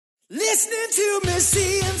listening to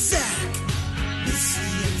Missy and Zach. Missy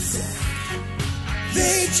and Zach.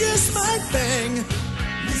 They just might bang.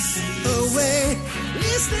 Missy away.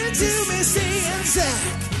 Listening to Missy and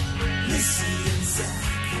Zach. Missy and Zach.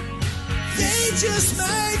 They just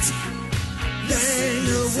might bang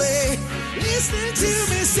away. Listening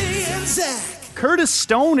to Missy and Zach. Curtis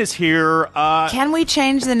Stone is here. Can we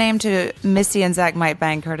change the name to Missy and Zach Might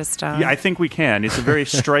Bang Curtis Stone? Yeah, I think we can. It's a very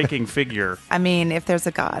striking figure. I mean, if there's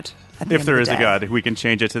a God. If there is a God, we can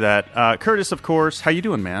change it to that. Curtis, of course, how you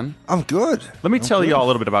doing, man? I'm good. Let me tell you all a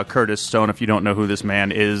little bit about Curtis Stone if you don't know who this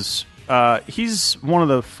man is. He's one of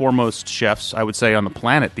the foremost chefs, I would say, on the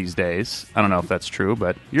planet these days. I don't know if that's true,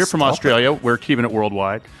 but you're from Australia. We're keeping it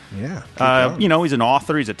worldwide. Yeah. He's an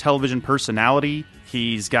author. He's a television personality.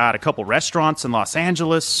 He's got a couple restaurants in Los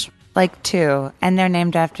Angeles. Like 2, and they're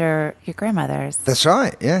named after your grandmothers. That's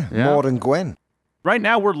right, yeah. Maud and Gwen. Right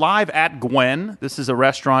now, we're live at Gwen. This is a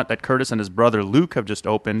restaurant that Curtis and his brother Luke have just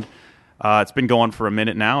opened. It's been going for a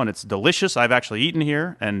minute now, and it's delicious. I've actually eaten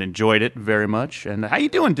here and enjoyed it very much. And how you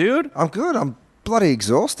doing, dude? I'm good. I'm bloody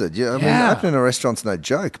exhausted. I mean, opening a restaurant's no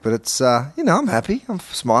joke, but it's, I'm happy. I'm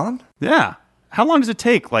smiling. Yeah. How long does it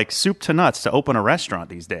take, like soup to nuts, to open a restaurant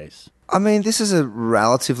these days? I mean, this is a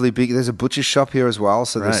relatively big... There's a butcher shop here as well,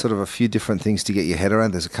 so there's Right. sort of a few different things to get your head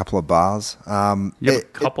around. There's a couple of bars. You have a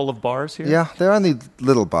couple of bars here? Yeah, they're only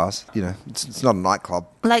little bars. It's not a nightclub.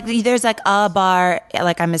 Like, there's like a bar,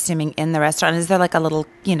 like I'm assuming, in the restaurant. Is there like a little,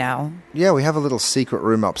 Yeah, we have a little secret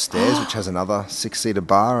room upstairs, which has another 6-seater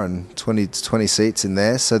bar and 20 seats in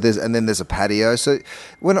there. So then there's a patio. So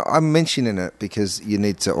when I'm mentioning it, because you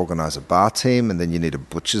need to organise a bar team, and then you need a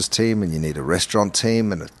butcher's team, and you need a restaurant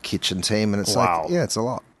team, and a kitchen team, and it's Wow. it's a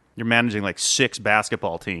lot. You're managing like 6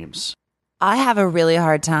 basketball teams. I have a really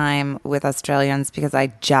hard time with Australians because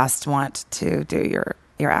I just want to do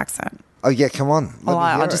your accent. Oh yeah, come on.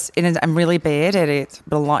 Let me hear it. I'm really bad at it,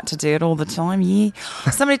 but I like to do it all the time, yeah.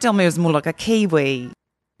 Somebody told me it was more like a Kiwi.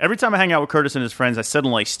 Every time I hang out with Curtis and his friends, I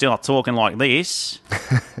suddenly start talking like this,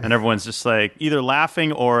 and everyone's just like either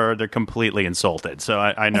laughing or they're completely insulted. So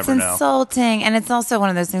I never know. It's insulting, and it's also one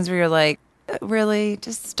of those things where you're like, really,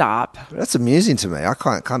 just stop. That's amusing to me. I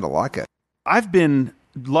kind of like it. I've been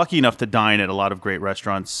lucky enough to dine at a lot of great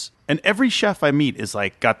restaurants, and every chef I meet is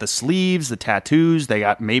like got the sleeves, the tattoos. They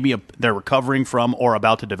got they're recovering from or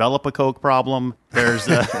about to develop a coke problem. There's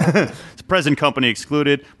present company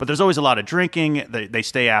excluded, but there's always a lot of drinking. They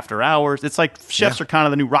stay after hours. It's like chefs are kind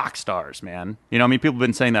of the new rock stars, man. I mean, people have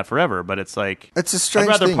been saying that forever, but it's like It's a strange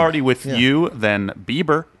I'd rather thing. party with you than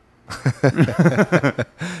Bieber.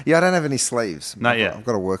 Yeah, I don't have any sleeves. Not yet. I've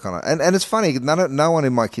got to work on it. And it's funny, no one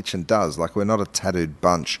in my kitchen does. Like, we're not a tattooed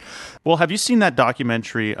bunch. Well, have you seen that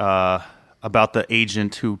documentary about the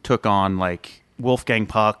agent who took on like Wolfgang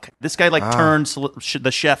Puck? This guy turned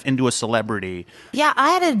the chef into a celebrity. Yeah,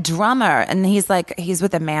 I had a drummer, and he's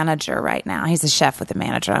with a manager right now. He's a chef with a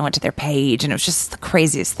manager. I went to their page, and it was just the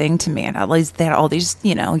craziest thing to me. And they had all these,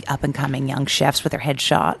 up and coming young chefs with their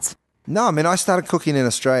headshots. No, I mean, I started cooking in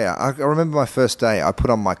Australia. I remember my first day, I put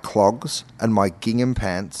on my clogs and my gingham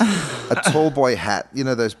pants, a tall boy hat,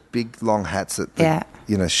 those big long hats that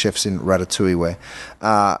chefs in Ratatouille wear,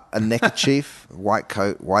 a neckerchief, white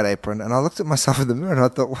coat, white apron, and I looked at myself in the mirror and I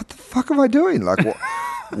thought, what the fuck am I doing? Like,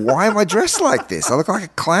 why am I dressed like this? I look like a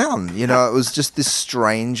clown. It was just this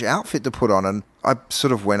strange outfit to put on, and I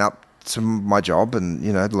sort of went up to my job and,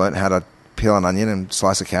 learned how to peel an onion and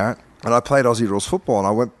slice a carrot, and I played Aussie rules football,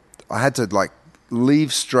 and I had to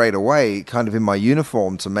leave straight away, kind of in my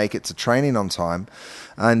uniform, to make it to training on time.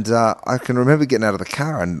 And I can remember getting out of the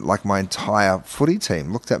car, and my entire footy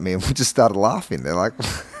team looked at me and we just started laughing. They're like,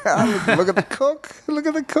 look at the cook, look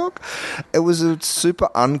at the cook. It was a super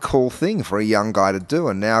uncool thing for a young guy to do.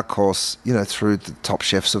 And now, of course, through the Top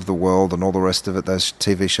Chefs of the world and all the rest of it, those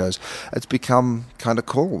TV shows, it's become kind of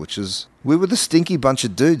cool, which is... We were the stinky bunch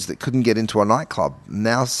of dudes that couldn't get into a nightclub.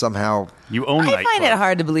 Now somehow... You own I find it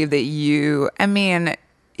hard to believe that you're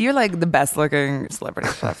like the best looking celebrity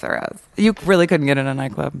chef there is. You really couldn't get in a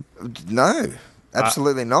nightclub. No,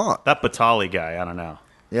 absolutely not. That Batali guy, I don't know.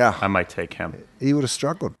 Yeah. I might take him. He would have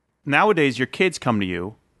struggled. Nowadays, your kids come to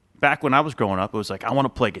you. Back when I was growing up, it was like, I want to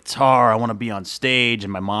play guitar, I want to be on stage,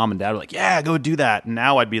 and my mom and dad were like, yeah, go do that. And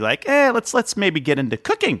now I'd be like, let's maybe get into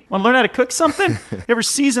cooking. Want to learn how to cook something? You ever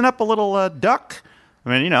season up a little duck?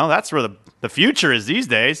 I mean, that's where the future is these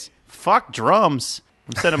days. Fuck drums.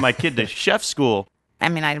 I'm sending my kid to chef school. I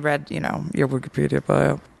mean, I read, your Wikipedia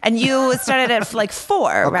bio. And you started at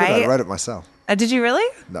 4, right? I wrote it myself. Did you really?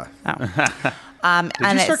 No. Oh.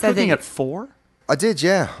 Did you start cooking at 4? I did,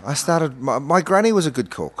 yeah. I started... My granny was a good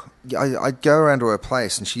cook. I'd go around to her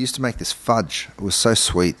place, and she used to make this fudge. It was so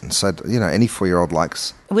sweet, and so, any 4-year-old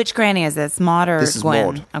likes. Which granny is this? Maud or This is Gwen?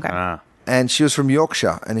 Maud. Okay. And she was from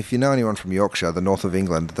Yorkshire, and if you know anyone from Yorkshire, the north of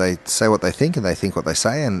England, they say what they think, and they think what they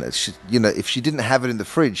say, and she, if she didn't have it in the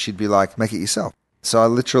fridge, she'd be like, make it yourself. So I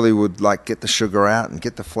literally would get the sugar out and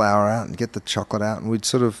get the flour out and get the chocolate out, and we'd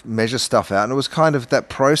sort of measure stuff out, and it was kind of that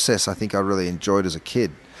process I think I really enjoyed as a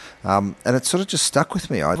kid. And it sort of just stuck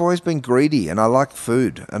with me. I've always been greedy, and I liked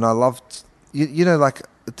food, and I loved,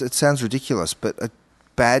 it sounds ridiculous, but a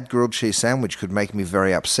bad grilled cheese sandwich could make me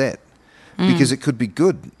very upset because it could be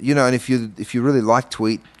good, and if you really like to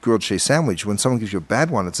eat grilled cheese sandwich, when someone gives you a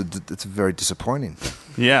bad one, it's very disappointing.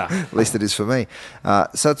 Yeah. At least it is for me.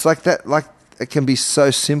 So it's like that, it can be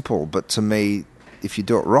so simple, but to me, if you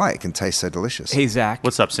do it right, it can taste so delicious. Hey, Zach.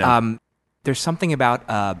 What's up, Sam? There's something about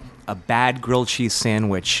a bad grilled cheese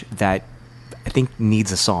sandwich that I think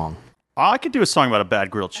needs a song. I could do a song about a bad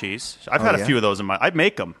grilled cheese. I've had a few of those I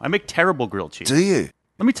make them. I make terrible grilled cheese. Do you?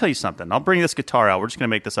 Let me tell you something. I'll bring this guitar out. We're just going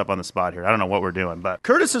to make this up on the spot here. I don't know what we're doing, but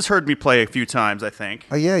Curtis has heard me play a few times, I think.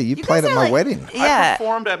 Oh, yeah, you played at my wedding. Yeah. I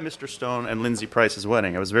performed at Mr. Stone and Lindsay Price's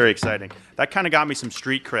wedding. It was very exciting. That kind of got me some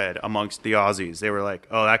street cred amongst the Aussies. They were like,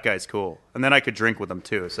 oh, that guy's cool. And then I could drink with them,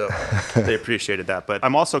 too, so they appreciated that. But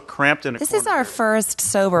I'm also cramped in a This is our first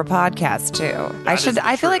sober podcast, too.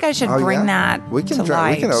 I feel like I should Oh, bring yeah? that We can to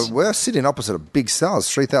drink. light. We're sitting opposite a big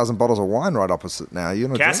cells, 3,000 bottles of wine right opposite now. You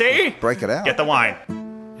want to Cassie! break it out? Get the wine.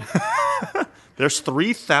 There's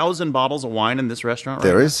 3,000 bottles of wine in this restaurant right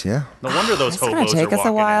There now? is, yeah. No wonder those It's going hobos to take are us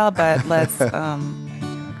a walking while, in. but let's... I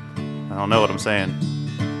don't know what I'm saying.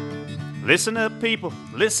 Listen up, people.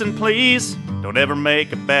 Listen, please. Don't ever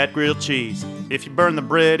make a bad grilled cheese. If you burn the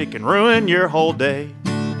bread, it can ruin your whole day.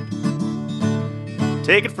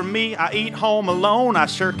 Take it from me, I eat home alone. I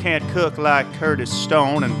sure can't cook like Curtis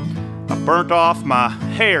Stone. And I burnt off my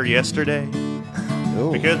hair yesterday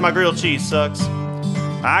Ooh. because my grilled cheese sucks.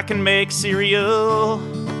 I can make cereal.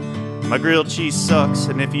 My grilled cheese sucks.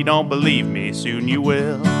 And if you don't believe me, soon you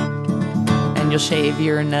will. and you'll shave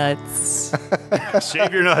your nuts.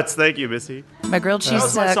 Shave your nuts. Thank you, Missy. My grilled cheese That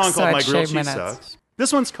was my sucks, song so called I My Grilled shave my Cheese nuts. Sucks.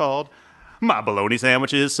 This one's called My Bologna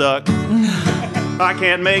Sandwiches Suck. I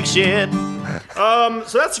can't make shit. So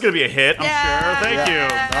that's going to be a hit, I'm sure. Thank you.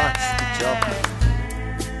 Nice. Good job.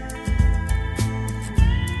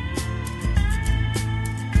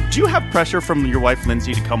 Do you have pressure from your wife,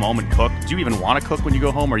 Lindsay, to come home and cook? Do you even want to cook when you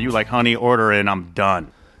go home? Or are you like, honey, order and I'm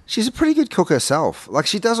done? She's a pretty good cook herself. Like,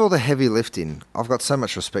 she does all the heavy lifting. I've got so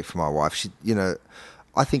much respect for my wife. She,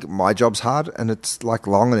 I think my job's hard and it's like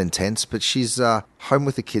long and intense, but she's home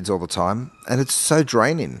with the kids all the time and it's so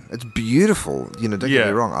draining. It's beautiful. Don't get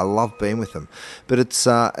me wrong. I love being with them, but it's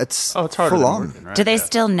harder full than on. working, right? Do they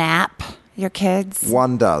still nap, your kids?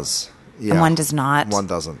 One does. Yeah. And one does not? One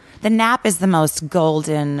doesn't. The nap is the most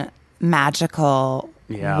golden, magical,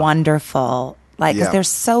 wonderful. Like, 'cause they're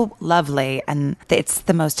so lovely, and it's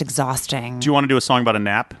the most exhausting. Do you want to do a song about a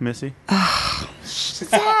nap, Missy?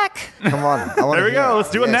 Zach! Come on. I wanna There we hear go. it. Let's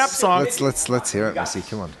do a nap song. Let's hear it, Missy.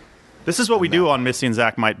 Come on. This is what we do on Missy and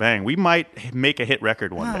Zach Might Bang. We might make a hit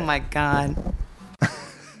record one Oh, day. my God.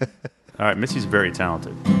 All right, Missy's very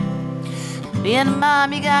talented. Being a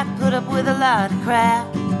mom, you got to put up with a lot of crap.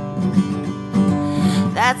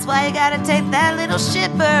 That's why you got to take that little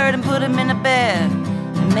shitbird and put him in a bed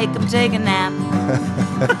and make him take a nap.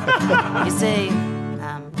 You say,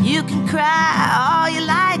 you can cry all you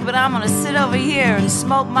like, but I'm going to sit over here and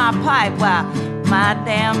smoke my pipe while my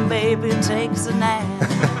damn baby takes a nap.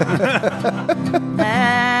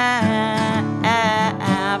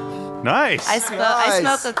 Nice. I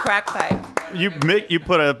smoke a crack pipe. You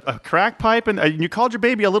put a crack pipe and you called your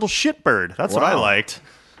baby a little shitbird. That's what I Wow. liked.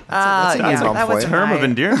 That's a good yeah, one that for was you. Term of right.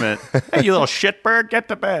 endearment. Hey, you little shitbird, get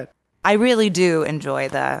to bed. I really do enjoy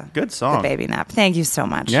the Good song. the baby nap. Thank you so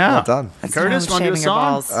much. Yeah. Well done. That's Curtis, no want to do a shaving your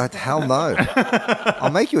song? balls. Hell no. I'll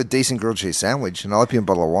make you a decent grilled cheese sandwich and I'll open you a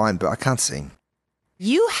bottle of wine, but I can't sing.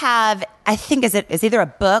 You have, I think, is either a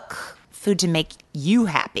book, food to make you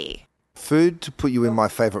happy. Food to put you in my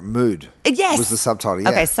favorite mood. Yes. Was the subtitle, yeah.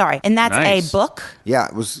 Okay, sorry. And that's Nice. a book? Yeah,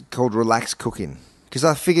 it was called Relaxed Cooking. Because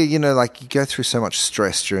I figure, you go through so much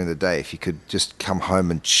stress during the day. If you could just come home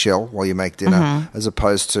and chill while you make dinner, as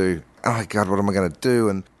opposed to, oh my God, what am I going to do?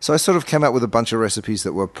 And so I sort of came up with a bunch of recipes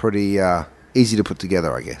that were pretty easy to put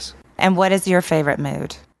together, I guess. And what is your favorite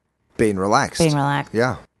mood? Being relaxed. Being relaxed.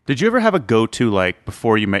 Yeah. Did you ever have a go-to, like,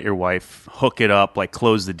 before you met your wife, hook it up, like,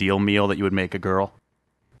 close the deal meal that you would make a girl?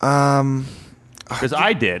 Because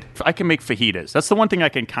I did. I can make fajitas. That's the one thing I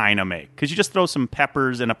can kind of make. Because you just throw some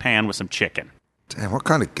peppers in a pan with some chicken. Damn, what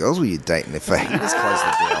kind of girls were you dating if fajitas closed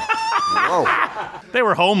the deal? Whoa. They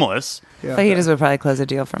were homeless. Fajitas would probably close a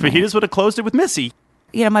deal for me. Fajitas would have closed it with Missy.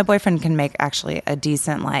 You know, my boyfriend can make actually a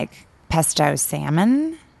decent like pesto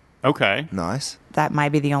salmon. Okay. Nice. That might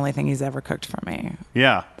be the only thing he's ever cooked for me.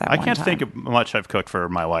 Yeah. That I one can't time. think of much I've cooked for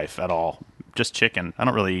my wife at all. Just chicken. I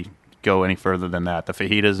don't really go any further than that. The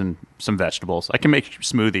fajitas and some vegetables. I can make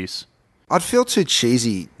smoothies. I'd feel too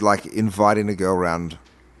cheesy, like inviting a girl around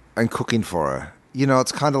and cooking for her. You know,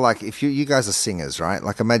 it's kind of like if you guys are singers, right?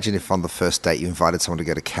 Like imagine if on the first date you invited someone to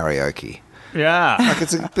go to karaoke. Yeah. Like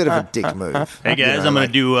it's a bit of a dick move. Hey guys, You know, I'm going like-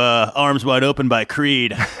 to do Arms Wide Open by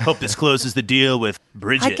Creed. Hope this closes the deal with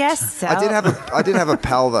Bridget. I guess so. I did have a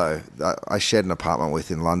pal though that I shared an apartment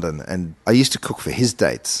with in London, and I used to cook for his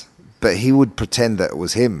dates, but he would pretend that it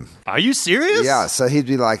was him. Are you serious? Yeah, so he'd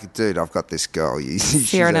be like, "Dude, I've got this girl." She's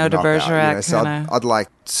Cyrano a de knockout," Bergerac So kinda. I'd like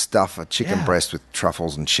stuff a chicken breast with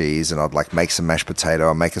truffles and cheese, and I'd like make some mashed potato,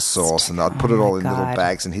 and make a sauce, and I'd put it all in little God.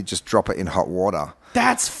 bags, and he'd just drop it in hot water.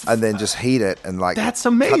 That's And then just heat it and like That's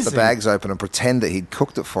cut amazing. the bags open and pretend that he'd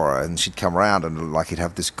cooked it for her, and she'd come around and like he'd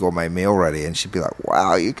have this gourmet meal ready, and she'd be like,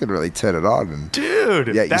 "Wow, you could really turn it on." And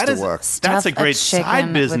dude. Yeah, it used that to is- work. That's a Stuff great chicken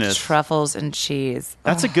side business. with truffles and cheese.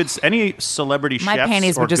 That's a good. Any celebrity My chefs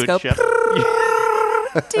panties or would just good go chef-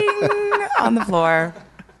 Ding on the floor.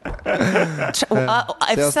 If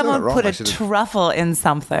doing someone it wrong, put I a should've- truffle in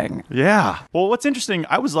something, Yeah. Well, what's interesting,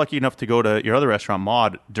 I was lucky enough to go to your other restaurant,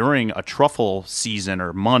 Maud, during a truffle season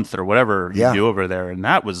or month or whatever you Yeah. do over there, and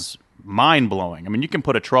that was mind-blowing. I mean, you can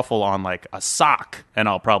put a truffle on like a sock, and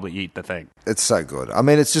I'll probably eat the thing. it's so good. I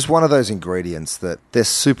mean, it's just one of those ingredients that they're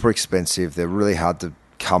super expensive. They're really hard to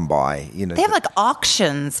come by. You know, they have like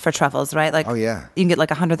auctions for truffles, right? Like, Oh, yeah. you can get like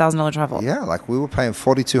 $100,000 truffle. yeah, like we were paying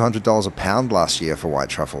 $4,200 a pound last year for white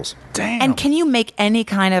truffles. Damn. And can you make any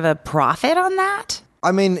kind of a profit on that?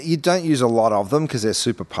 I mean, you don't use a lot of them because they're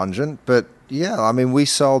super pungent, but yeah, I mean, we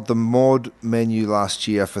sold the Maud menu last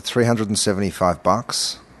year for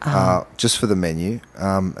 $375 just for the menu,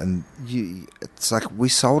 and it's like we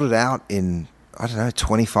sold it out in, I don't know,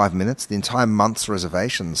 25 minutes. The entire month's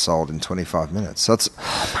reservation sold in 25 minutes. So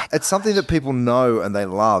it's something that people know and they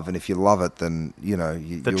love, and if you love it, then you know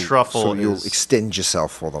The truffle you'll is- extend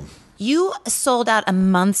yourself for them. You sold out a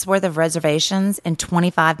month's worth of reservations in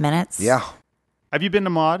 25 minutes? Yeah, Have you been to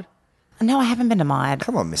Maud? No, I haven't been to Maud.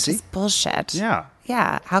 come on, Missy. It's bullshit. Yeah.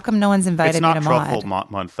 Yeah. How come no one's invited It's me not to truffle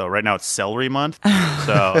Maud? month, though. Right now it's celery month,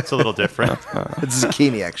 so it's a little different. It's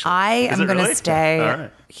zucchini, actually. I am it going to really? stay All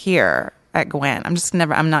right. here at Gwen. I'm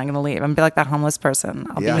not going to leave. I'm going to be like that homeless person.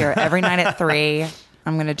 I'll Yeah. be here every night at 3.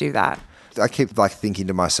 I'm going to do that. I keep like thinking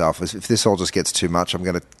to myself, if this all just gets too much, I'm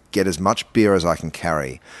going to get as much beer as I can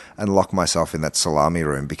carry and lock myself in that salami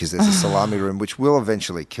room, because there's a salami room which will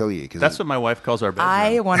eventually kill you. That's what my wife calls our bedroom.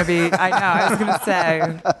 I want to be, I know, I was going to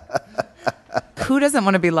say. Who doesn't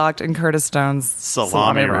want to be locked in Curtis Stone's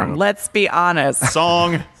Salami room. Let's be honest.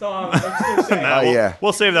 Song. Oh, yeah.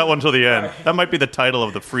 We'll save that one till the end. That might be the title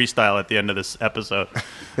of the freestyle at the end of this episode.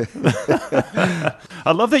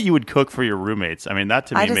 I love that you would cook for your roommates. I mean, that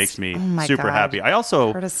to me makes me oh my super God. happy. I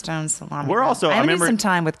also, Curtis Stone salami. We're roll. also- I I need remember- some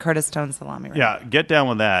time with Curtis Stone salami. roll. yeah, get down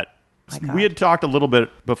with that. My God. We had talked a little bit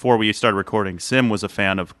before we started recording. Sim was a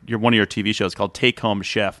fan of one of your TV shows called Take Home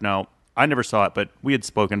Chef. Now, I never saw it, but we had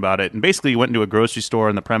spoken about it. And basically, you went into a grocery store,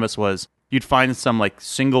 and the premise was you'd find some like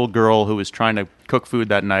single girl who was trying to cook food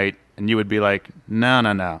that night, and you would be like,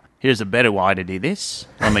 no. Here's a better way to do this.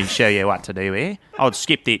 Let me show you what to do here. I'd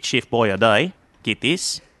skip that chef boy a day. Get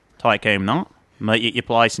this. Take home not. Meet you at your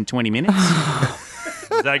place in 20 minutes.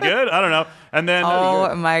 Is that good? I don't know. And then...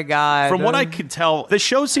 Oh my God. From what I could tell, the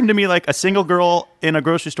show seemed to me like a single girl in a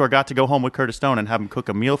grocery store got to go home with Curtis Stone and have him cook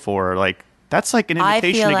a meal for her. Like, that's like an I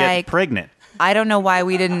invitation feel to get like- pregnant. I don't know why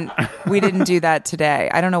we didn't do that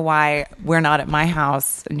today. I don't know why we're not at my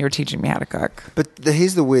house and you're teaching me how to cook. But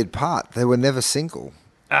here's the weird part: they were never single.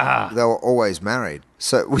 They were always married.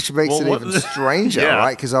 So, which makes Well, it what- even stranger, Yeah.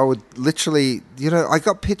 right? Because I would literally, I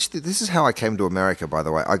got pitched. This is how I came to America, by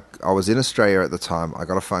the way. I was in Australia at the time. I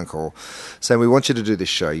got a phone call saying, "We want you to do this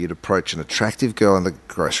show." You'd approach an attractive girl in the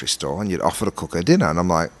grocery store and you'd offer to cook her dinner. And I'm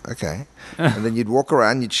like, okay. And then you'd walk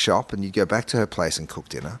around, you'd shop, and you'd go back to her place and cook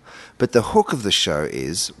dinner. But the hook of the show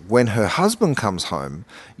is when her husband comes home,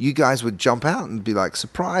 you guys would jump out and be like,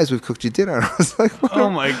 "Surprise, we've cooked your dinner." And I was like, Oh,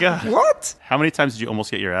 my God. what? How many times did you almost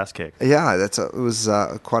get your ass kicked? Yeah, it was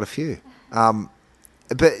quite a few.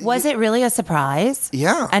 But Was it really a surprise?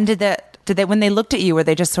 Yeah. And did they when they looked at you, were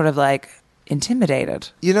they just sort of like intimidated.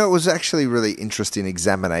 You know, it was actually really interesting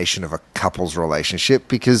examination of a couple's relationship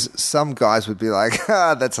because some guys would be like,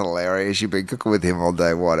 that's hilarious. You've been cooking with him all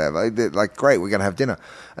day, whatever. They're like, great, we're going to have dinner.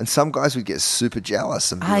 And some guys would get super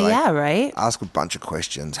jealous and be like, yeah, right? ask a bunch of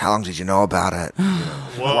questions. How long did you know about it?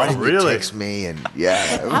 Whoa, Why didn't really? you text me? And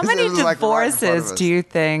yeah. How many it was like right in front of divorces us. do you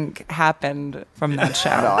think happened from that show,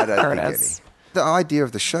 No, I don't Curtis? think any. The idea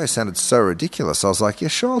of the show sounded so ridiculous. I was like, yeah,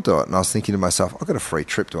 sure, I'll do it. And I was thinking to myself, I've got a free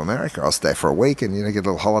trip to America. I'll stay for a week and, get a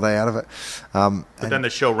little holiday out of it. But then the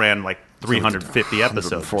show ran like 350 episodes.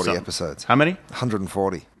 140 something. episodes. How many?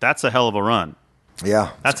 140. That's a hell of a run.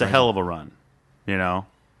 Yeah. That's a hell of a run. I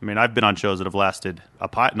mean, I've been on shows that have lasted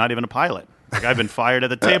not even a pilot. Like I've been fired at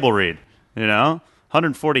the table read.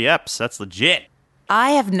 140 eps. That's legit.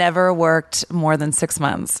 I have never worked more than 6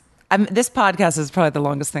 months. This podcast is probably the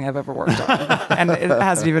longest thing I've ever worked on, and it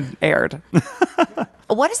hasn't even aired.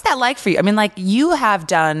 What is that like for you? I mean, like, you have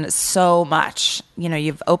done so much.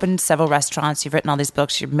 You've opened several restaurants, you've written all these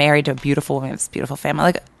books, you're married to a beautiful woman, this beautiful family.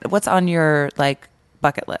 Like, what's on your,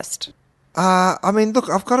 bucket list? I mean, look,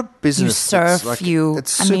 I've got a business. You surf,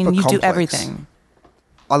 it's super you complex. do everything.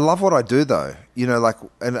 I love what I do, though.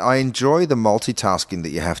 And I enjoy the multitasking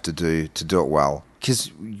that you have to do it well.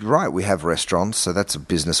 Because, you're right, we have restaurants, so that's a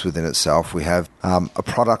business within itself. We have a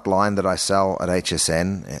product line that I sell at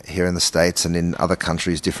HSN here in the States and in other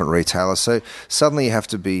countries, different retailers. So suddenly you have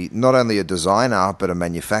to be not only a designer, but a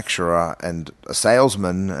manufacturer and a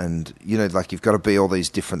salesman. And, you've got to be all these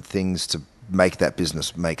different things to make that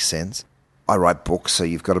business make sense. I write books, so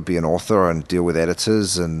you've got to be an author and deal with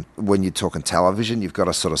editors. And when you're talking television, you've got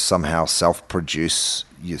to sort of somehow self-produce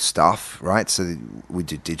your stuff, right? So we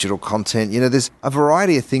do digital content. There's a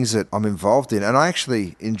variety of things that I'm involved in, and I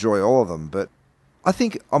actually enjoy all of them. But I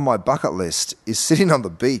think on my bucket list is sitting on the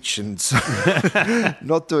beach and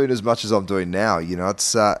not doing as much as I'm doing now.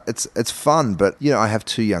 It's fun, but I have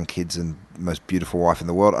 2 young kids and the most beautiful wife in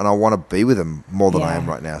the world, and I want to be with them more than I am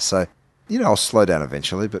right now. So, I'll slow down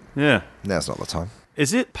eventually, but now's not the time.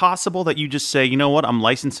 Is it possible that you just say, you know what, I'm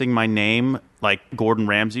licensing my name like Gordon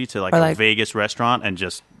Ramsay to a Vegas restaurant and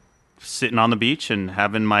just sitting on the beach and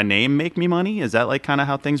having my name make me money? Is that kind of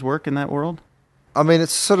how things work in that world? I mean,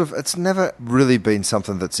 it's never really been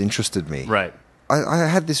something that's interested me. Right. I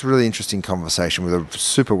had this really interesting conversation with a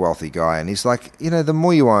super wealthy guy, and he's like, the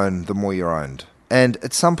more you own, the more you're owned. And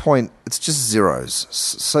at some point, it's just zeros.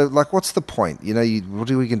 So, what's the point?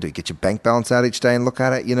 What are we going to do? Get your bank balance out each day and look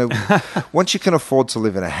at it? Once you can afford to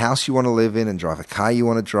live in a house you want to live in and drive a car you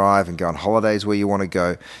want to drive and go on holidays where you want to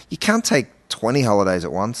go, you can't take 20 holidays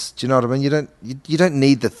at once. Do you know what I mean? You don't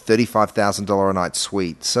need the $35,000 a night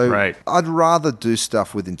suite. So right. I'd rather do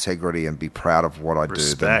stuff with integrity and be proud of what I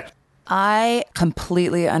Respect. do. I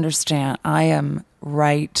completely understand. I am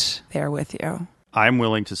right there with you. I'm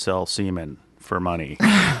willing to sell semen for money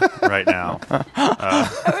right now.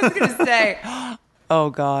 I was going to say, oh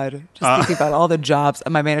God, just thinking about all the jobs.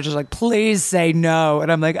 And my manager's like, please say no. And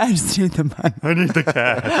I'm like, I just need the money. I need the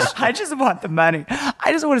cash. I just want the money.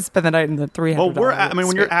 I just want to spend the night in the $300. Well,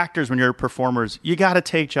 when you're actors, when you're performers, you got to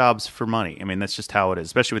take jobs for money. I mean, that's just how it is,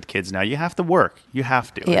 especially with kids now. You have to work. You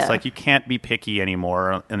have to. Yeah. It's like you can't be picky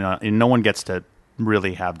anymore. And no one gets to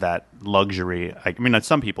really have that luxury. I mean,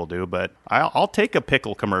 some people do, but I'll take a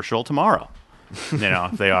pickle commercial tomorrow.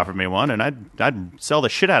 If they offered me one, and I'd sell the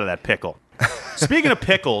shit out of that pickle. Speaking of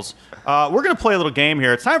pickles, we're going to play a little game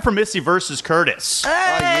here. It's time for Missy versus Curtis. Oh,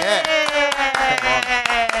 yeah.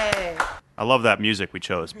 I love that music we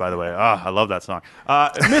chose, by the way. I love that song.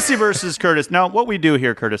 Missy versus Curtis. Now, what we do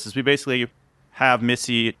here, Curtis, is we basically have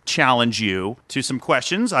Missy challenge you to some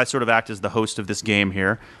questions. I sort of act as the host of this game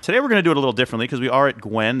here. Today we're going to do it a little differently because we are at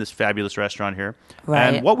Gwen, this fabulous restaurant here.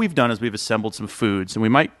 Right. And what we've done is we've assembled some foods, and we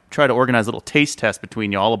might try to organize a little taste test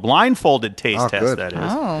between y'all, a blindfolded taste test, good. that is.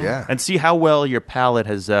 Oh. Yeah. And see how well your palate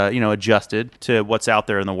has adjusted to what's out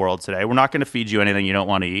there in the world today. We're not going to feed you anything you don't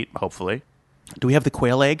want to eat, hopefully. Do we have the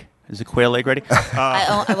quail egg? Is the quail egg ready?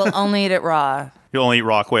 I will only eat it raw. You'll only eat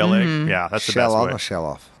raw quail egg? Yeah, that's the Shell best on way. or shell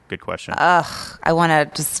off? Good question. I want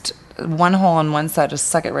to just one hole on one side, just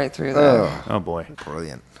suck it right through there. Oh, boy.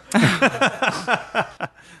 Brilliant.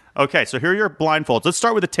 Okay, so here are your blindfolds. Let's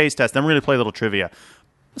start with the taste test, then we're going to play a little trivia.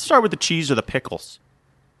 Let's start with the cheese or the pickles.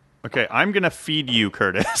 Okay, I'm going to feed you,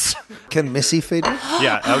 Curtis. Can Missy feed me?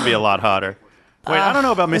 Yeah, that would be a lot hotter. Wait, I don't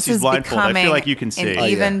know about This Missy's is blindfold. I feel becoming like you can see. an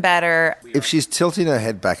even better. If she's tilting her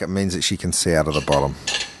head back, it means that she can see out of the bottom.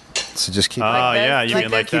 So just keep, Oh, this, yeah, you like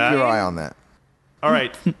mean like this. keep that? your eye on that. All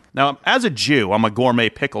right. Now, as a Jew, I'm a gourmet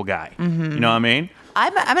pickle guy. Mm-hmm. You know what I mean?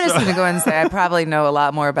 I'm just going to go and say I probably know a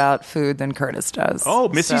lot more about food than Curtis does. Oh,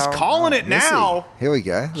 Missy's So- calling it now. Here we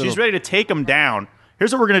go. She's ready to take them down.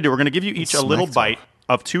 Here's what we're going to do. We're going to give you each a little Smacked bite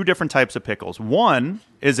of two different types of pickles. One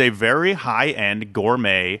is a very high-end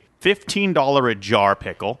gourmet $15 a jar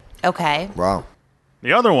pickle. Okay. Wow.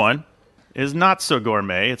 The other one is not so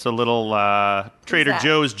gourmet. It's a little Trader that?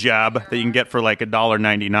 Joe's job that you can get for like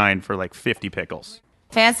 $1.99 for like 50 pickles.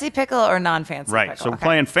 Fancy pickle or non-fancy Right. pickle? So we're Okay.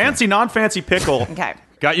 playing fancy, non-fancy pickle. Okay.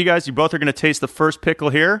 Got you guys. You both are going to taste the first pickle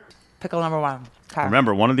here. Pickle number one. Okay.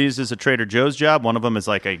 Remember, one of these is a Trader Joe's job. One of them is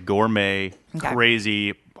like a gourmet, Okay.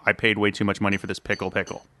 crazy, I paid way too much money for this pickle.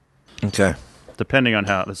 Okay. Depending on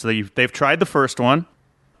how. So they've tried the first one.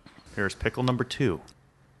 Here's pickle number 2.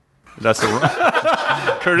 That's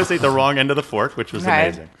the Curtis ate the wrong end of the fork, which was Okay.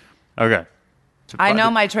 amazing. Okay. So I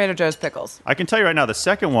know my Trader Joe's pickles. I can tell you right now, the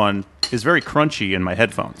second one is very crunchy in my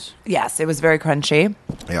headphones. Yes, it was very crunchy.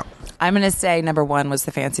 Yeah. I'm going to say number one was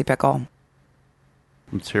the fancy pickle.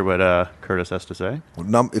 Let's hear what Curtis has to say.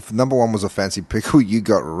 Well, if number one was a fancy pickle, you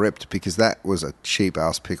got ripped because that was a cheap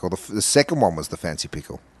ass pickle. The second one was the fancy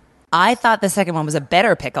pickle. I thought the second one was a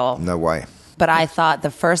better pickle, No way. but I thought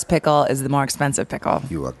the first pickle is the more expensive pickle.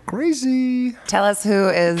 You are crazy. Tell us who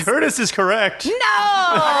is. Curtis is correct.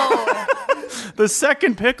 No! The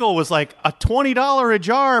second pickle was like a $20 a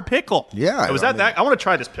jar pickle. Yeah, Was I that mean- that? I want to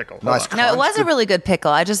try this pickle. Hold Nice on. No, it was a really good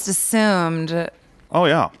pickle. I just assumed Oh,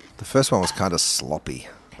 yeah. The first one was kind of sloppy.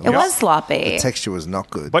 it was sloppy. Texture was not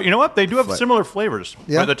good. But you know what? They do have Fla- similar flavors.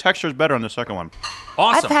 Yeah. But the texture is better on the second one. I've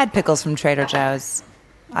Awesome. had pickles from Trader Joe's.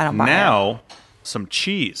 I don't buy Now, some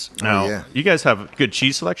cheese. Now, yeah. you guys have a good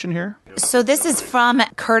cheese selection here? it. So this is from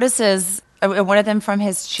Curtis's. One of them from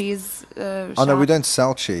his cheese. Oh, no, we don't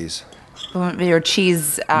sell cheese. Your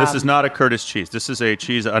cheese. This is not a Curtis cheese. This is a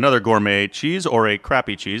cheese, another gourmet cheese or a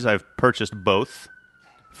crappy cheese. I've purchased both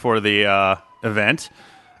for the event.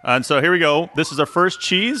 And so here we go. This is our first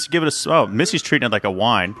cheese. Give it a... Oh, Missy's treating it like a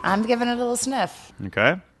wine. I'm giving it a little sniff.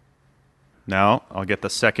 Okay. Now, I'll get the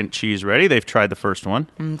second cheese ready. They've tried the first one.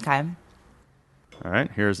 Okay. All right,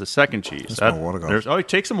 here's the second cheese. That's my water gone. Oh,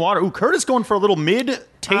 take some water. Ooh, Curtis going for a little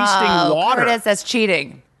mid-tasting water. Curtis, that's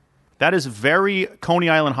cheating. That is very Coney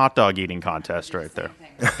Island hot dog eating contest right there.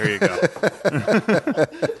 There you go.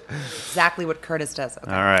 Exactly what Curtis does.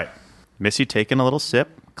 Okay. All right. Missy taking a little sip,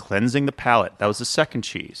 cleansing the palate. That was the second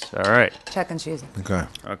cheese. All right. Chuck and cheese. Okay.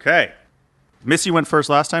 Okay. Missy went first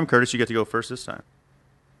last time. Curtis, you get to go first this time.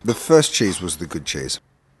 The first cheese was the good cheese.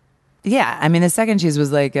 Yeah, I mean the second cheese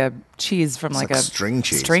was like a cheese from like like a string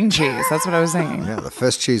cheese. String cheese. That's what I was thinking. Yeah, the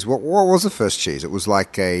first cheese. What was the first cheese? It was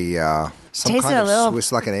like some Tasted kind a of little-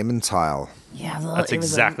 Swiss, like an Emmentaler. Yeah, That's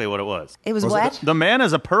exactly what it was. It was Was it what? The man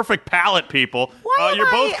has a perfect palate, people. Why am You're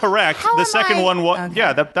both I- correct. how The am second I- one was Okay.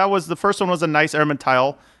 yeah. That was the first one was a nice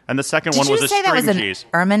Emmentaler, and the second Did one you was a say that string was an cheese.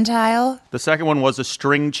 Emmentaler? The second one was a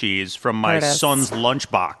string cheese from my Curtis. son's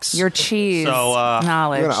lunchbox. Your cheese So,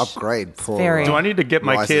 knowledge. You're gonna upgrade. Poor, very- Do I need to get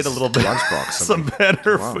my kid a Rice's little bit lunchbox? some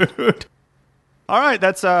better food? All right,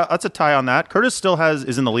 that's a tie on that. Curtis still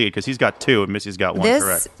is in the lead because he's got 2 and Missy's got 1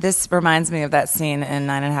 correct. This reminds me of that scene in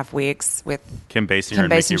 9.5 Weeks with Kim Basinger, Kim and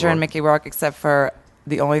Mickey Basinger Rourke. and Mickey Rourke, except for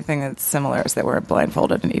the only thing that's similar is that we're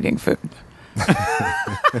blindfolded and eating food.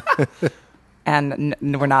 And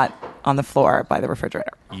we're not on the floor by the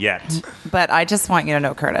refrigerator. Yet. But I just want you to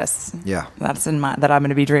know, Curtis, Yeah. that's in my, that I'm going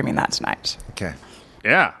to be dreaming that tonight. Okay.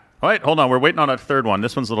 Yeah. All right, hold on. We're waiting on a third one.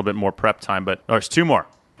 This one's a little bit more prep time, but there's 2 more.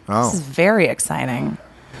 This is Oh, very exciling.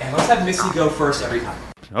 And let's have Missy go first every time.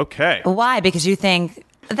 Okay. Why? Because you think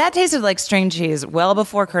that tasted like string cheese well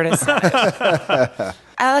before Curtis.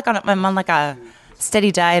 I'm on like a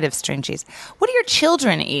steady diet of string cheese. What do your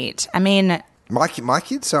children eat? I mean, my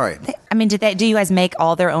kids. Sorry, do you guys make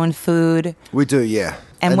all their own food? we do. Yeah.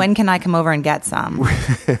 And when can I come over and get some?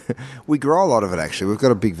 We grow a lot of it, actually. We've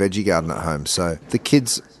got a big veggie garden at home, so the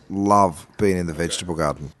kids love being in the vegetable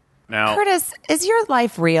garden. Now, Curtis, is your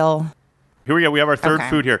life real? here we go. We have our third Okay.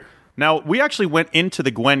 food here. Now, we actually went into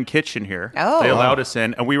the Gwen kitchen here. Oh. They allowed us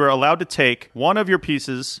in, and we were allowed to take one of your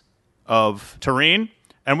pieces of terrine,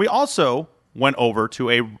 and we also went over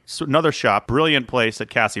to another shop, brilliant place that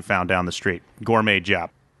Cassie found down the street, Gourmet Job.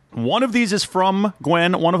 One of these is from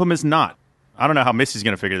Gwen, one of them is not. I don't know how Missy's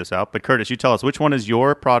going to figure this out, but Curtis, you tell us which one is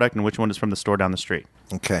your product and which one is from the store down the street.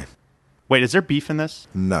 Okay. Wait, is there beef in this?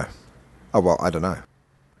 No. Oh, well, I don't know.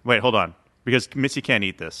 Wait, hold on. Because Missy can't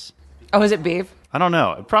eat this. Oh, is it beef? I don't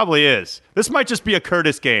know. It probably is. This might just be a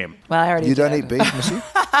Curtis game. Well, I already You don't did. eat beef, Missy?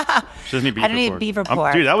 She doesn't eat beef I don't eat report. beef or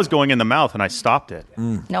pork. Dude, that was going in the mouth and I stopped it.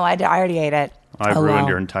 No, I already ate it. I Oh, ruined well.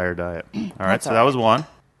 your entire diet. All right, That's so all that was right. one.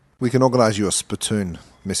 We can organize you a spittoon,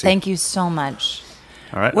 Missy. Thank you so much.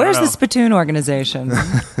 All right. Where's I the don't spittoon organization? know.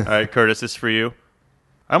 All right, Curtis, this is for you.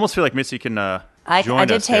 I almost feel like Missy can I join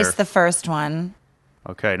did us taste here. the first one.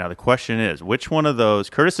 Okay, now the question is, which one of those...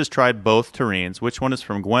 Curtis has tried both terrines. Which one is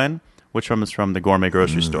from Gwen? Which one is from the gourmet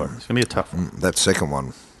grocery store? It's going to be a tough one. That second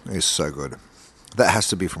one is so good. That has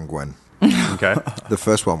to be from Gwen. Okay. The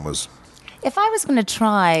first one was... If I was going to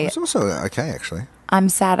try, It's also okay, actually. I'm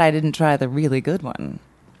sad I didn't try the really good one.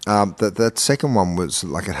 That second one was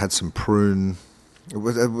like it had some prune... It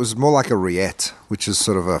was more like a rillette, which is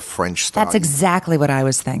sort of a French style. That's exactly what I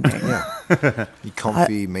was thinking. Yeah. You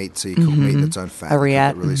confit meat, so you cook meat in its own fat. A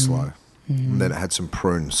rillette. Really slow. And then it had some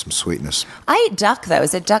prune, some sweetness. I eat duck, though.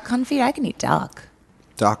 Is it duck confit? I can eat duck.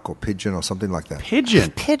 Duck or pigeon or something like that.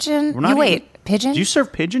 Pigeon. Pigeon? We're not pigeon? Do you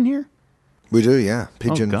serve pigeon here? We do, yeah.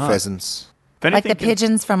 Pigeon, God. pheasants. If Like the anything,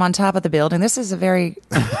 pigeons from on top of the building. This is a very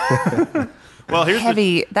Well, here's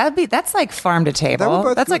heavy. That's like farm to They were table.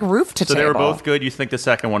 both That's good. like roof to So table. they were both good. You think the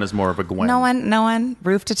second one is more of a Gwen? No one.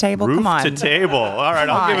 Roof to table. Roof Come on. to table. All right,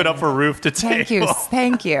 I'll give it on. up for roof to table.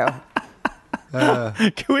 Thank you.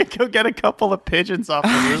 Can we go get a couple of pigeons off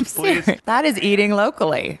the roof, please? That is eating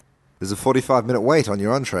locally. There's a 45-minute wait on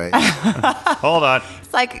your entree. Hold on.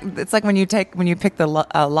 It's like when you pick the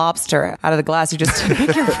lobster out of the glass. You just you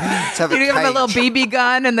have a give them a little cage. BB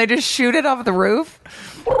gun and they just shoot it off the roof.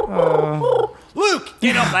 Luke,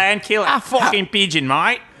 get up there and kill a fucking pigeon,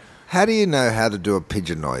 mate. How do you know how to do a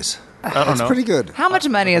pigeon noise? I don't That's know. pretty good. How much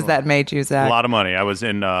money has that made you, A Zach? lot of money. I was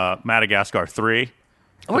in Madagascar 3. It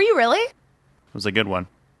Were you really? was a good one.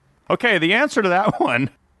 Okay, the answer to that one,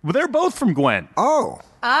 well, they're both from Gwen. Oh,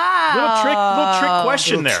 Little trick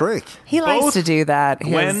question little there. trick. He likes Both to do that.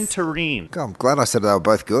 Gwen His- Terrine. God, I'm glad I said they were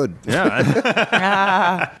both good.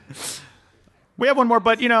 Yeah. We have one more,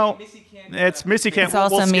 but it's Missy can't. It's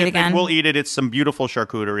also skip meat it. again. We'll eat it. It's some beautiful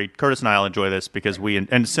charcuterie. Curtis and I'll enjoy this because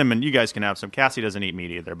and Simon, you guys can have some. Cassie doesn't eat meat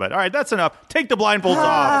either. But all right, that's enough. Take the blindfolds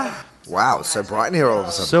off. Wow, it's so bright in here all of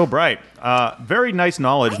a sudden. So bright. Very nice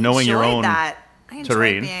knowledge, knowing your own. I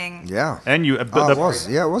Terrine. being. Yeah. And you. Oh, it was.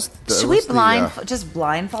 Yeah, it was. Should we just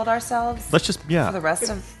blindfold ourselves Let's just for the yeah. rest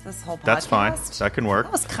of this whole podcast? That's fine. That can work.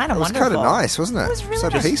 That was kind of It was wonderful. kind of nice, wasn't it? It was really so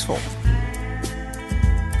nice. peaceful.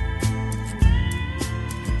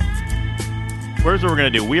 Here's what we're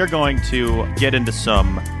going to do. We are going to get into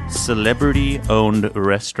some celebrity-owned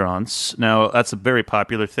restaurants. Now, that's a very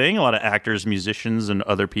popular thing. A lot of actors, musicians, and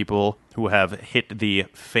other people who have hit the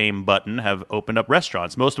fame button have opened up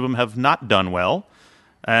restaurants. Most of them have not done well.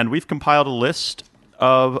 And we've compiled a list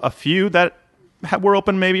of a few that were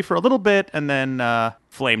open maybe for a little bit and then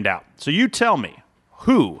flamed out. So you tell me,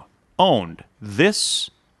 who owned this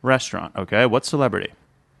restaurant? Okay, what celebrity?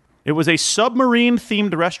 It was a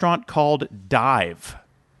submarine-themed restaurant called Dive.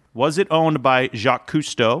 Was it owned by Jacques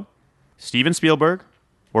Cousteau, Steven Spielberg,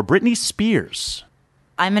 or Britney Spears?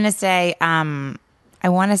 I'm going to say, I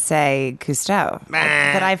want to say Cousteau,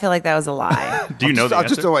 but I feel like that was a lie. Do you know the I've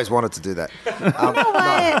answer? just always wanted to do that.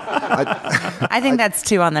 I think that's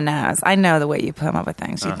too on the nose. I know the way you come up with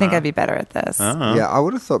things. You'd think I'd be better at this. Yeah, I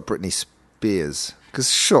would have thought Britney Spears, because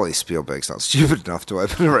surely Spielberg's not stupid enough to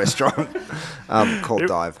open a restaurant called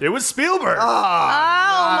Dive. It was Spielberg. Oh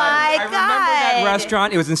my I remember that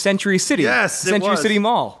restaurant. It was in Century City. Yes, it Century was. City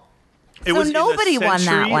Mall. It So was in the nobody won that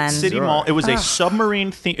Century one. City Mall. It was a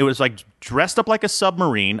submarine theme. It was like dressed up like a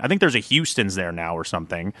submarine. I think there's a Houston's there now or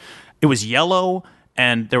something. It was yellow,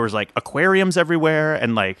 and there was like aquariums everywhere,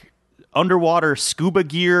 and like underwater scuba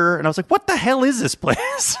gear. And I was like, "What the hell is this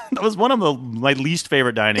place?" That was one of my least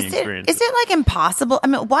favorite dining experiences. Is it like impossible? I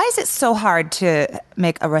mean, why is it so hard to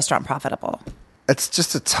make a restaurant profitable? It's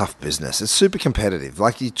just a tough business. It's super competitive.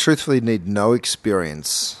 Like, you truthfully need no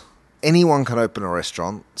experience. Anyone can open a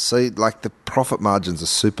restaurant. So, like, the profit margins are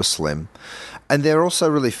super slim. And they're also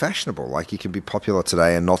really fashionable. Like, you can be popular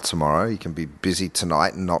today and not tomorrow. You can be busy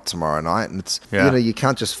tonight and not tomorrow night. And it's, Yeah. you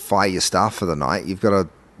can't just fire your staff for the night. You've got to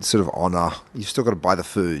sort of honor. You've still got to buy the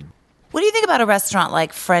food. What do you think about a restaurant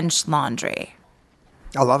like French Laundry?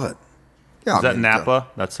 I love it. Yeah, Is that Napa?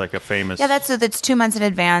 That's like a famous. Yeah, that's 2 months in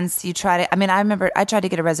advance. You try to. I mean, I remember I tried to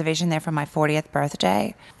get a reservation there for my 40th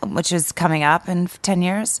birthday, which is coming up in 10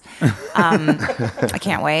 years. I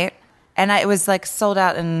can't wait. And it was like sold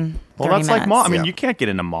out in 30 Well, that's minutes. like Maud. I mean, Yeah. you can't get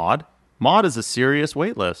into Maud. Maud is a serious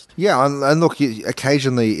wait list. Yeah, and look,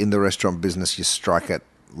 occasionally in the restaurant business, you strike it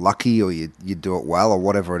lucky or you do it well or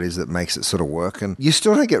whatever it is that makes it sort of work. And you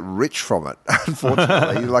still don't get rich from it,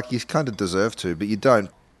 unfortunately. Like, you kind of deserve to, but you don't.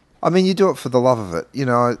 I mean, you do it for the love of it.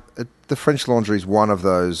 The French Laundry is one of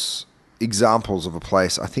those examples of a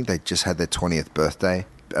place. I think they just had their 20th birthday.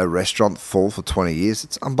 A restaurant full for 20 years.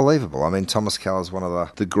 It's unbelievable. I mean, Thomas Keller is one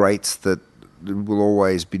of the greats that will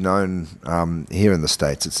always be known here in the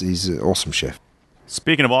States. He's an awesome chef.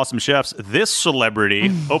 Speaking of awesome chefs, this celebrity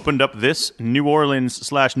opened up this New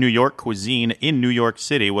Orleans/New York cuisine in New York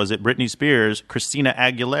City. Was it Britney Spears, Christina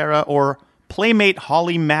Aguilera, or Playmate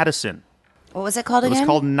Holly Madison? What was it called It again? was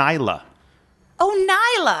called Nyla. Oh,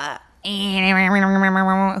 Nyla.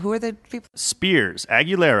 Who are the people? Spears,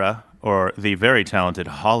 Aguilera, or the very talented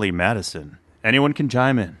Holly Madison. Anyone can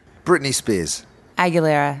chime in. Britney Spears.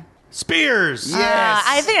 Aguilera. Spears! Yes.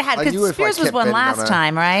 I think it had, I knew because if I Spears was kept one betting on last her.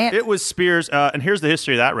 time, right? It was Spears, and here's the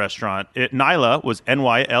history of that restaurant. Nyla was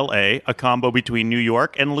Nyla, a combo between New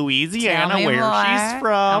York and Louisiana, Tell me where more. she's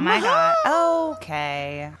from. Oh, my God.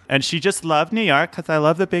 Okay. And she just loved New York because I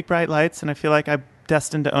love the big bright lights, and I feel like I'm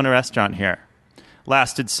destined to own a restaurant here.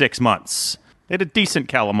 Lasted 6 months. They had a decent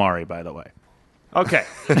calamari, by the way. Okay.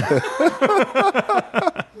 All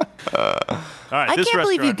right, I this can't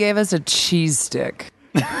believe you restaurant- gave us a cheese stick.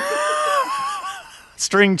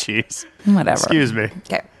 string cheese. Whatever. Excuse me.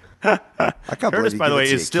 Okay. I can't Curtis, believe you by the give way, it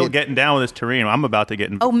to is your still kid. getting down with his terrain. I'm about to get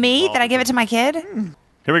involved. Oh, me? Did I give it to my kid?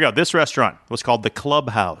 Here we go. This restaurant was called The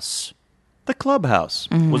Clubhouse. The Clubhouse.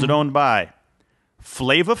 Was it owned by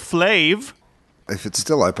Flava Flav, If it's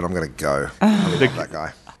still open, I'm going to go. I love that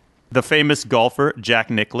guy. the famous golfer Jack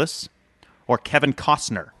Nicklaus, or Kevin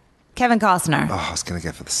Costner? Kevin Costner. Oh, I was going to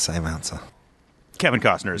go for the same answer. Kevin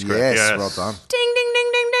Costner is correct. Yes, well done. Ding, ding,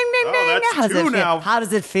 ding, ding, ding, ding, Oh, ding. that's How does two it feel? now. How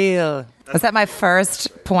does it feel? Was that my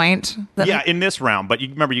first point? Yeah, in this round, but you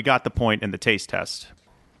remember you got the point in the taste test.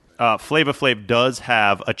 Flava Flav does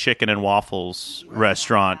have a chicken and waffles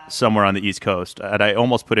restaurant somewhere on the East Coast, and I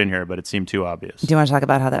almost put in here, but it seemed too obvious. Do you want to talk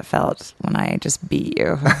about how that felt when I just beat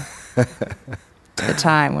you? The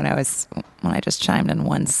time when I just chimed in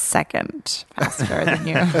 1 second faster than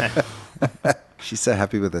you. She's so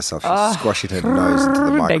happy with herself. She's squashing her nose into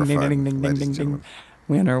the microphone. Ding, ding, ding, ding, ladies ding, and ding, gentlemen.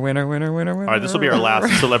 Winner, winner, winner, winner, winner. All right, this will be our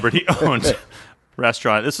last celebrity-owned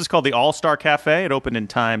restaurant. This is called the All-Star Cafe. It opened in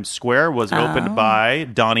Times Square. Was it opened by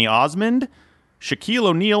Donny Osmond, Shaquille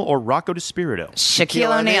O'Neal, or Rocco DiSpirito?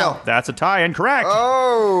 Shaquille O'Neal. That's a tie, incorrect.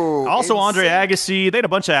 Oh! Also, Andre insane. Agassi. They had a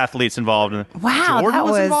bunch of athletes involved. Wow, Jordan that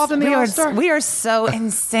was involved in the All-Star. we are so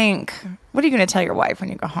in sync. What are you going to tell your wife when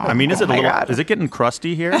you go home? I mean, is Oh it a my little? God. Is it getting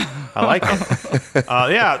crusty here? I like it.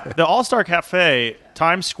 Yeah, the All Star Cafe,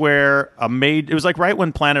 Times Square. It was like right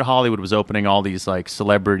when Planet Hollywood was opening all these like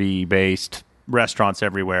celebrity based restaurants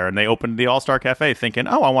everywhere, and they opened the All Star Cafe, thinking,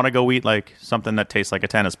 "Oh, I want to go eat like something that tastes like a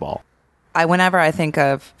tennis ball." Whenever I think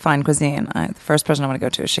of fine cuisine, the first person I want to go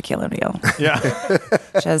to is Shaquille O'Neal. Yeah.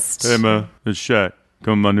 Just, Ma, it's Shaq.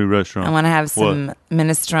 Come to my new restaurant. I want to have some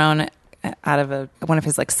minestrone out of one of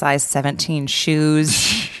his like size 17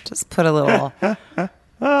 shoes. Just put a little No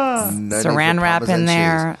need for saran wrap Parmesan in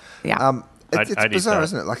there. cheese. Yeah. It's I'd eat bizarre, that.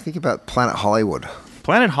 isn't it? Like, think about Planet Hollywood.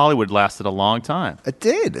 Planet Hollywood lasted a long time. It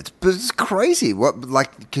did. It's crazy. What,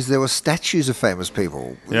 like, because there were statues of famous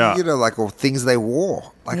people. Yeah. You know, like, or things they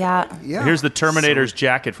wore. Like, Yeah. Here's the Terminator's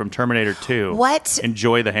jacket from Terminator 2. What?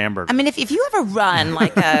 Enjoy the hamburger. I mean, if you ever run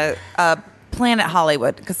like a Planet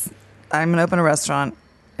Hollywood, because I'm going to open a restaurant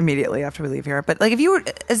immediately after we leave here. But like, if you were,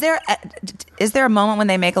 is there a moment when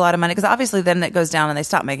they make a lot of money? Because obviously then it goes down and they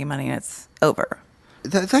stop making money and it's over.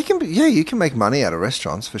 They can be, yeah, you can make money out of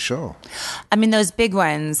restaurants for sure. I mean, those big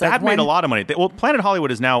ones. That like made a lot of money. Well, Planet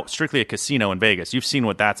Hollywood is now strictly a casino in Vegas. You've seen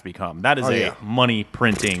what that's become. That is yeah. money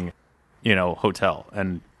printing, hotel,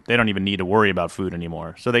 and they don't even need to worry about food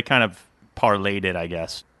anymore. So they kind of parlayed it, I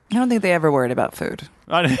guess. I don't think they ever worried about food.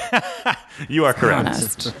 You are correct.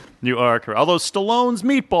 Honest. You are correct. Although Stallone's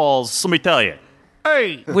meatballs, let me tell you.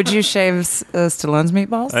 Hey, Would you shave Stallone's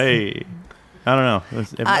meatballs? hey. I don't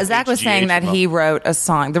know. Zach was saying that he wrote a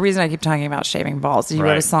song. The reason I keep talking about shaving balls, he wrote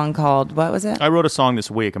a Right. song called, what was it? I wrote a song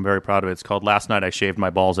this week. I'm very proud of it. It's called "Last Night I Shaved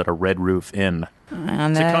My Balls at a Red Roof Inn."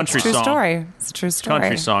 And It's a country true song. story. It's a true story.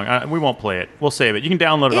 Country song. We won't play it. We'll save it. You can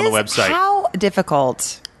download it on the website. How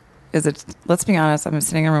difficult is it? Let's be honest. I'm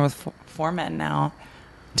sitting in a room with four men now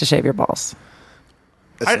to shave your balls.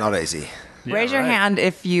 It's not easy. Yeah, Raise your right. hand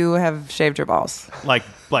if you have shaved your balls. Like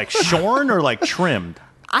shorn or like trimmed?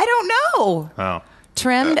 I don't know. Oh.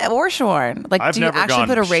 Trimmed or shorn? Like, I've do you never actually gone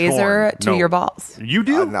put a razor shorn. to No. your balls? You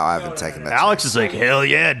do? No, I haven't taken that. Alex is like, hell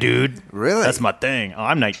yeah, dude. Really? That's my thing. Oh,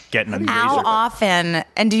 I'm not getting a How razor. often?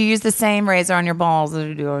 And do you use the same razor on your balls as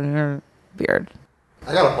you do on your beard?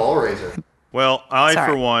 I got a ball razor. Well, I,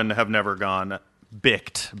 Sorry. for one, have never gone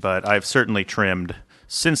bicked, but I've certainly trimmed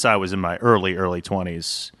since I was in my early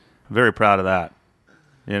 20s. Very proud of that.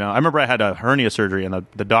 I remember I had a hernia surgery, and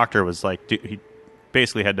the doctor was like, he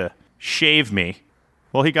basically had to shave me.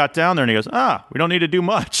 Well, he got down there, and he goes, we don't need to do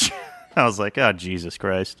much. I was like, oh, Jesus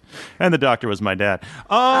Christ. And the doctor was my dad.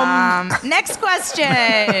 Next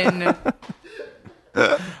question.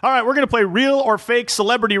 All right, we're going to play real or fake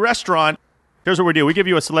celebrity restaurant. Here's what we do. We give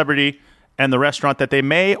you a celebrity and the restaurant that they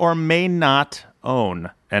may or may not own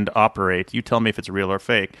and operate. You tell me if it's real or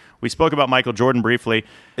fake. We spoke about Michael Jordan briefly.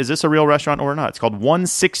 Is this a real restaurant or not? It's called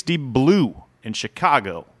 160 Blue in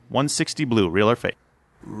Chicago. 160 Blue, real or fake?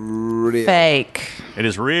 Real. Fake. It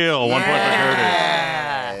is real. 1 point for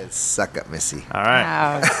Curtis. Suck it, Missy. All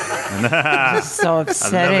right. Wow. So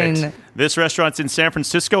upsetting. This restaurant's in San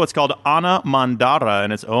Francisco. It's called Ana Mandara,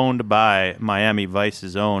 and it's owned by Miami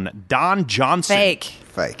Vice's own Don Johnson. Fake.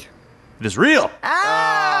 Fake. It is real.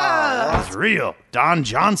 Oh. It's real. Don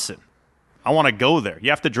Johnson. I want to go there. You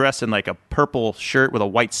have to dress in like a purple shirt with a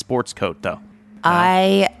white sports coat, though.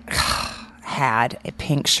 I had a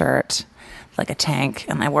pink shirt, like a tank,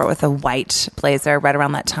 and I wore it with a white blazer right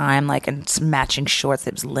around that time, like, and some matching shorts.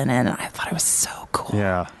 It was linen, and I thought it was so cool.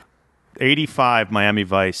 Yeah. 85 Miami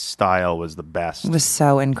Vice style was the best. It was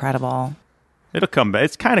so incredible. It'll come back.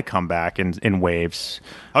 It's kind of come back in waves.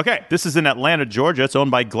 Okay, this is in Atlanta, Georgia. It's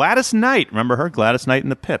owned by Gladys Knight. Remember her? Gladys Knight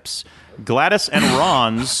and the Pips. Gladys and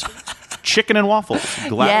Ron's Chicken and Waffles.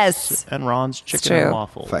 Gladys Yes. and Ron's It's Chicken true. and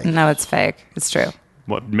Waffles. Fake. No, it's fake. It's true.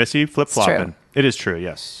 What, Missy? Flip-flopping. It is true,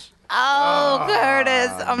 yes. Oh,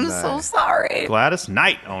 Curtis, I'm so sorry. Gladys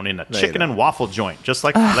Knight owning a chicken don't. and waffle joint, just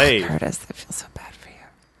like Flav. Curtis, I feel so bad for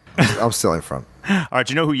you. I'm still in front. All right,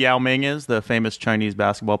 do you know who Yao Ming is? The famous Chinese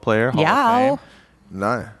basketball player? Hall of Yao. Fame?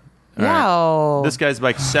 No. Yao. This guy's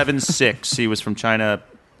like 7'6". He was from China.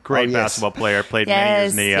 Great Oh, yes. basketball player. Played many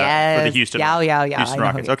years in the, for the yes. Houston, Yao. Houston I know who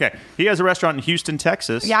Rockets. he- Okay. He has a restaurant in Houston,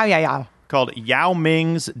 Texas Yao. called Yao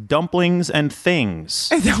Ming's Dumplings and Things.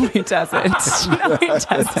 No, he doesn't. No, he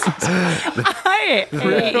doesn't. I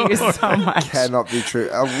hate you so much. Cannot be true.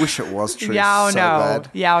 I wish it was true. Yao, so no. bad.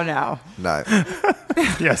 Yao, no. No.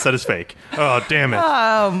 Yes, that is fake. Oh, damn it.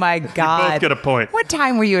 Oh, my God. Both get a point. What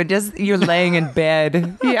time were you? You're laying in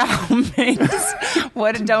bed. Yao Ming's.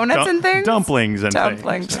 What, donuts and things? Dumplings and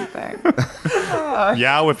Dumplings and things. things.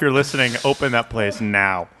 Yao, if you're listening, open that place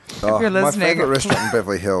now. you're My listening. favorite restaurant in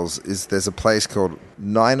Beverly Hills is there's a place called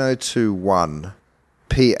 9021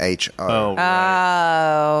 PHO. Oh,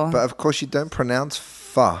 right. Oh. But of course you don't pronounce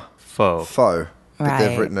pho. Faux. Pho. But they've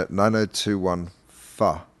Right. written it 9021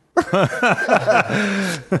 pho.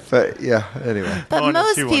 But yeah, anyway. But Oh, no,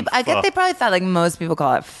 most 2-1 people, I pho. guess they probably thought like most people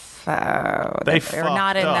call it pho. They They're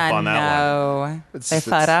not in fucked up the on that know. It's- They it's-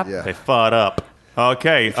 fud up. yeah. They fought up.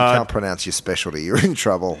 Okay. If you can't pronounce your specialty, you're in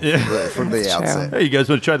trouble from the That's true. outset. Hey, you guys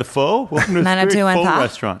want to try the pho? Welcome to this 902 great pho pho?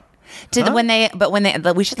 restaurant.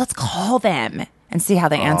 Let's call them and see how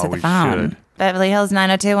they answer the we phone. should. Beverly Hills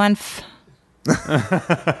 9021.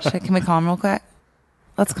 Can we call him real quick?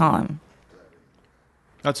 Let's call him.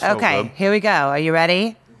 That's so Okay, good. here we go. Are you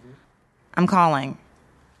ready? I'm calling.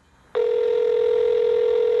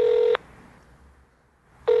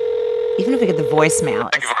 Even if we get the voicemail.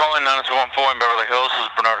 Thank you for calling 90214 in Beverly Hills. This is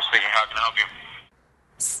Bernardo speaking. How can I help you?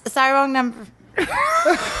 Sorry, wrong number.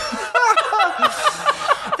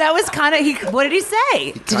 That was kind of. What did he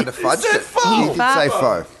say? Kind of fudged it. He He did say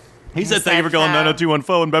pho. He said, said thank you for calling pho. 90210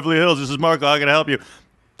 pho in Beverly Hills. This is Marco. How can I help you?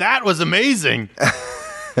 That was amazing.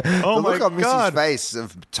 Oh, The my look on Missy's God. face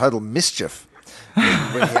of total mischief when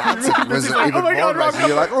he answered was even Oh my more God, amazing.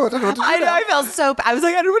 You're like, oh, I don't know what to do I know. now. I felt so. I was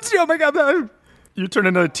like, I don't know what to do. Oh my god! You turn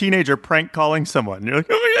into a teenager prank calling someone. You're like,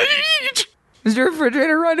 oh my God. Is your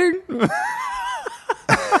refrigerator running?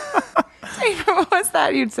 What was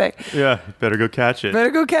that? You'd say, Yeah, better go catch it. better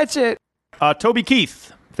go catch it. Toby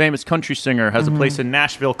Keith, famous country singer, has a place in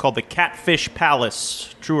Nashville called the Catfish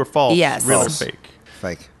Palace. True or false? Yes. Real False. or fake?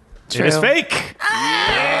 Fake. It is True. fake.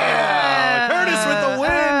 Yeah. Curtis with the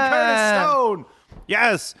win. Curtis Stone.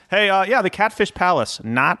 Yes. Hey, yeah, the Catfish Palace,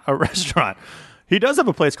 not a restaurant. He does have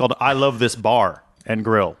a place called I Love This Bar and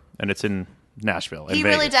Grill, and it's in Nashville. in He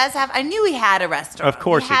really Vegas. does have. I knew he had a restaurant. Of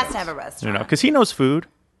course he has does. to have a restaurant. You know, because he knows food.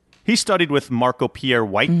 He studied with Marco Pierre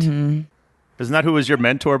White. Mm-hmm. Isn't that who was your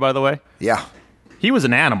mentor, by the way? Yeah. He was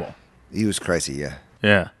an animal. He was crazy, yeah.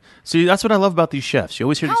 Yeah. See, that's what I love about these chefs. You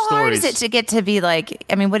always hear How these hard stories. is it to get to be like?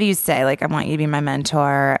 I mean, what do you say? Like, I want you to be my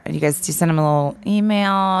mentor. You guys, do you send him a little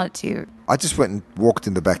email? Do you? I just went and walked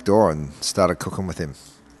in the back door and started cooking with him.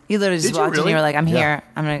 You literally just Did you walked in. really? You were like, "I'm Yeah. here.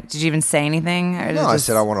 I'm gonna." Did you even say anything? Or No, I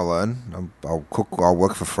said I want to learn. I'll cook. I'll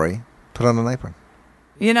work for free. Put on an apron.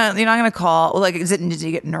 You're not gonna call. Like, did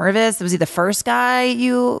you get nervous? Was he the first guy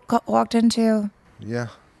you walked into? Yeah,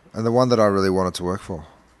 and the one that I really wanted to work for.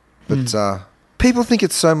 But people think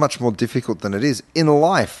it's so much more difficult than it is in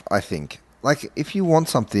life. I think, like, if you want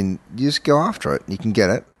something, you just go after it. You can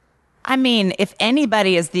get it. I mean, if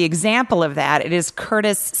anybody is the example of that, it is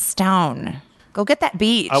Curtis Stone. Go get that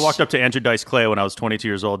beach. I walked up to Andrew Dice Clay when I was 22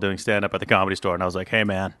 years old doing stand-up at the Comedy Store, and I was like, hey,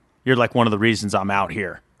 man, you're like one of the reasons I'm out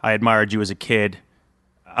here. I admired you as a kid.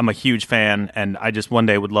 I'm a huge fan, and I just one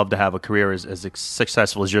day would love to have a career as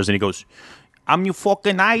successful as yours. And he goes, I'm your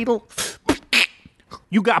fucking idol.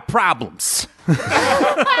 You got problems. And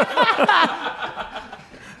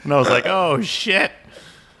I was like, oh, shit.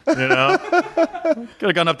 You know? Could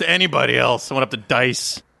have gone up to anybody else. I went up to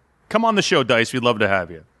Dice. Come on the show, Dice. We'd love to have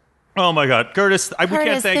you. Oh, my God. Curtis, we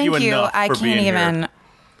can't thank you enough for being here.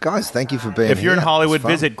 Guys, thank you for being here. If you're in Hollywood,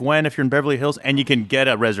 visit Gwen. If you're in Beverly Hills, and you can get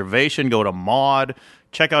a reservation, go to Maud.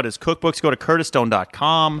 Check out his cookbooks. Go to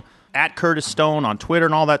CurtisStone.com, at Curtis Stone on Twitter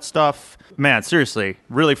and all that stuff. Man, seriously,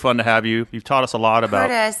 really fun to have you. You've taught us a lot about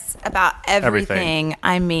Curtis, about everything.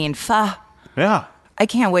 I mean, yeah. I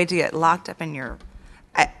can't wait to get locked up in your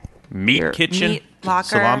meat kitchen, meat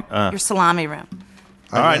locker, your salami room.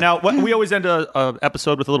 All right, now we always end a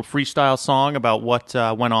episode with a little freestyle song about what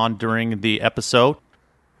went on during the episode.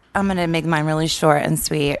 I'm going to make mine really short and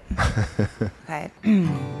sweet. Okay.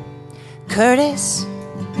 Curtis,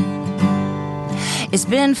 it's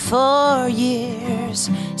been 4 years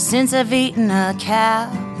since I've eaten a cow,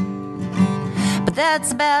 but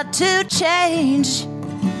that's about to change,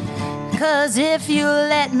 'cause if you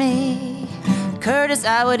let me, Curtis,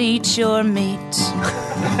 I would eat your meat.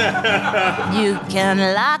 You can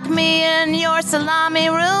lock me in your salami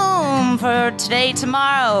room for today,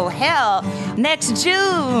 tomorrow, hell, next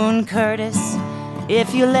June, Curtis.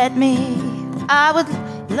 If you let me, I would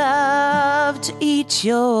love to eat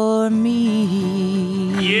your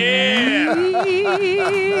meat. Yeah!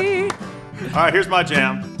 All right, here's my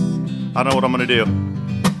jam. I don't know what I'm going to do.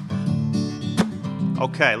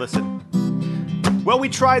 Okay, listen. Well, we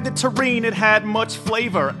tried the terrine, it had much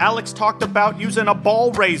flavor. Alex talked about using a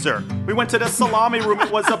ball razor. We went to the salami room,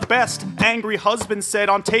 it was the best. Angry husband said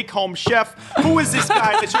on Take Home Chef, who is this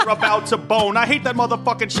guy that you're about to bone? I hate that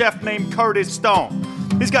motherfucking chef named Curtis Stone.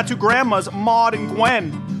 He's got 2 grandmas, Maud and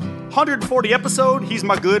Gwen. 140 episode, he's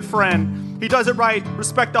my good friend. He does it right,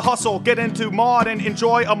 respect the hustle, get into Maud and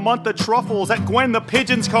enjoy a month of truffles. At Gwen, the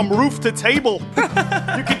pigeons come roof to table. You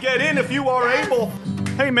can get in if you are able.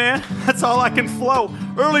 Hey man, that's all I can flow.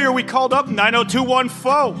 Earlier we called up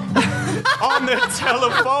 90214. On the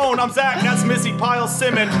telephone, I'm Zach, that's Missy Pyle,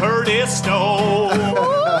 Sim, and Curtis Stone.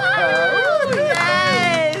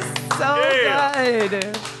 Yes, so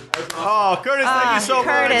good. Oh, Curtis, thank you so much.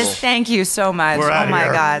 Curtis, thank you so much. We're oh my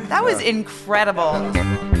here. God, that was incredible.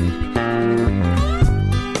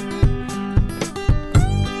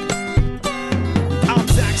 I'm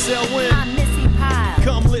Zach Selwyn. I'm Missy Pyle.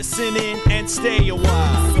 Come listen in and stay a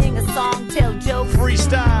while. Sing a song, tell jokes.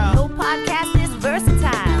 Freestyle. No podcast is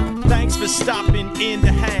versatile. Thanks for stopping in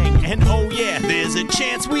to hang. And oh yeah, there's a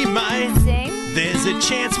chance we might. Sing. There's a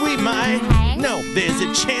chance we might. Hang. No, there's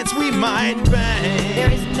a chance we might bang. There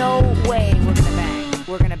is no way we're gonna bang.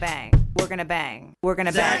 We're gonna bang. We're gonna bang. We're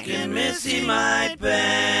gonna bang. Zach and Missy might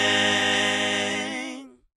bang.